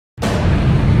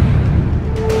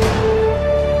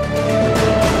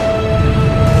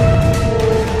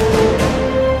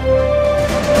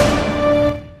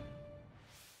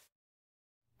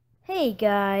Hey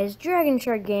guys, Dragon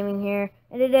Shark Gaming here,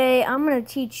 and today I'm going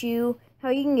to teach you how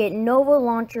you can get Nova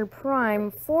Launcher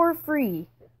Prime for free.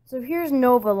 So here's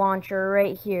Nova Launcher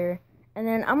right here, and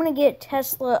then I'm going to get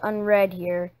Tesla Unread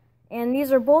here. And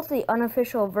these are both the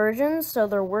unofficial versions, so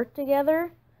they'll work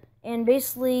together. And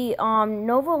basically,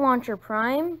 Nova Launcher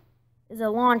Prime is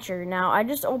a launcher. Now, I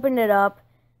just opened it up.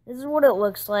 This is what it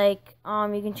looks like.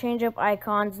 You can change up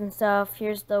icons and stuff.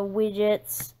 Here's the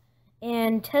widgets.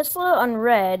 And Tesla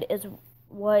Unread is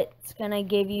what's going to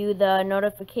give you the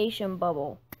notification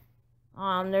bubble.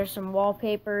 There's some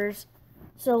wallpapers.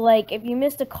 So, like, if you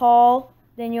missed a call,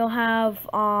 then you'll have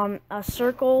a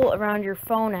circle around your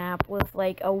phone app with,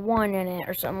 like, a 1 in it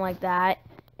or something like that.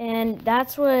 And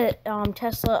that's what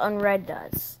Tesla Unread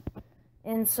does.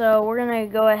 And so, we're going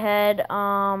to go ahead.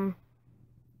 I'm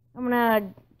going to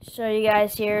show you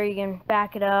guys here. You can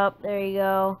back it up. There you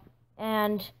go.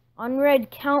 And Unread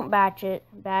count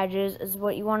badges is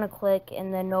what you want to click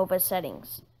in the Nova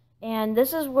settings. And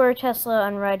this is where Tesla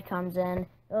Unread comes in.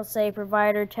 It'll say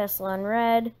provider Tesla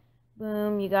Unread.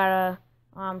 Boom, you gotta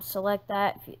select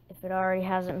that if it already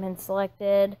hasn't been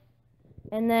selected.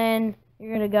 And then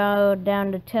you're gonna go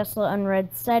down to Tesla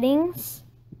Unread settings.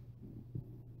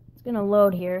 It's gonna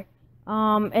load here.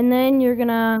 And then you're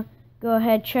gonna go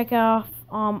ahead check off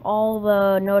all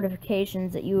the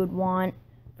notifications that you would want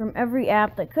from every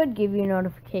app that could give you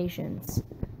notifications.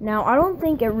 Now, I don't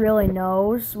think it really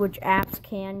knows which apps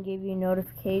can give you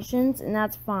notifications, and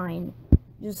that's fine.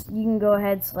 Just, you can go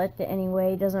ahead and select it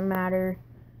anyway, it doesn't matter.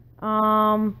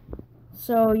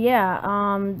 So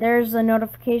yeah, there's a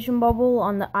notification bubble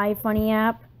on the iFunny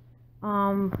app.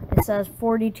 It says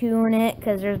 42 in it,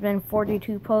 because there's been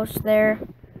 42 posts there.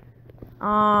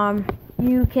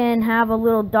 You can have a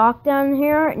little dock down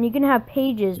here, and you can have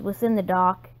pages within the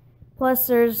dock. Plus,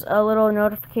 there's a little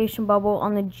notification bubble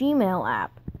on the Gmail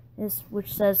app,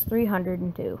 which says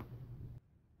 302.